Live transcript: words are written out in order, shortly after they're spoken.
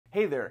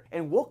Hey there,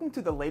 and welcome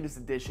to the latest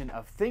edition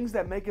of Things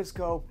That Make Us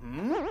Go,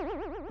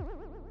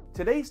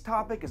 Today's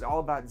topic is all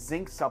about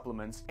zinc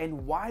supplements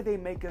and why they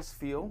make us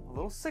feel a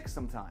little sick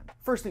sometimes.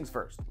 First things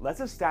first, let's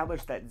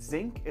establish that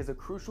zinc is a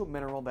crucial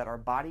mineral that our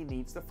body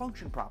needs to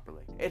function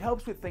properly. It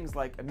helps with things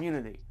like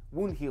immunity,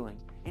 wound healing,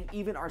 and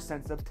even our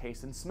sense of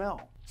taste and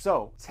smell.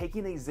 So,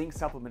 taking a zinc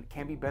supplement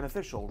can be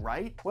beneficial,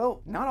 right?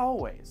 Well, not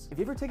always. If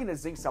you've ever taken a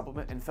zinc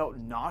supplement and felt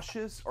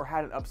nauseous or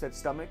had an upset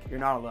stomach, you're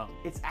not alone.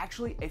 It's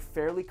actually a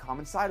fairly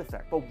common side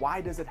effect. But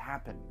why does it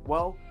happen?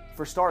 Well,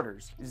 for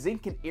starters,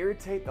 zinc can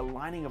irritate the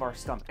lining of our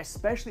stomach,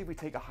 especially if we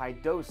take a high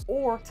dose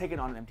or take it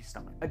on an empty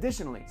stomach.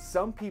 Additionally,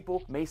 some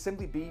people may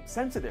simply be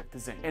sensitive to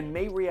zinc and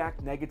may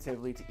react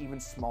negatively to even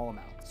small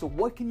amounts. So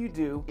what can you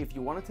do if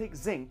you want to take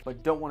zinc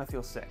but don't want to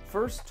feel sick?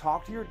 First,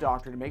 talk to your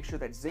doctor to make sure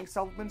that zinc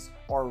supplements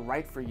are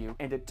right for you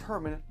and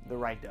determine the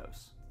right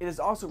dose. It is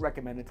also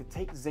recommended to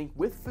take zinc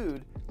with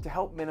food to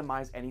help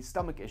minimize any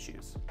stomach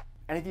issues.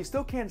 And if you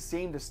still can't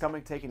seem to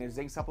stomach taking a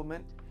zinc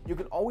supplement, you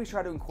can always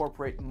try to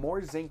incorporate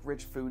more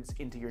zinc-rich foods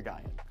into your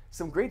diet.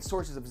 Some great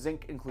sources of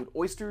zinc include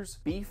oysters,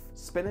 beef,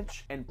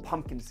 spinach, and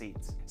pumpkin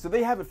seeds. So there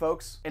you have it,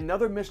 folks.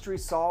 Another mystery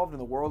solved in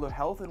the world of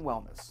health and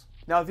wellness.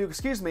 Now, if you'll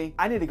excuse me,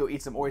 I need to go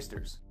eat some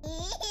oysters.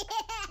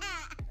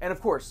 And of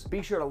course,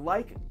 be sure to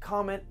like,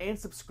 comment, and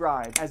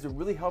subscribe, as it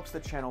really helps the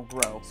channel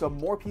grow so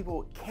more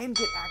people can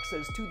get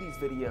access to these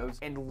videos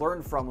and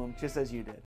learn from them just as you did.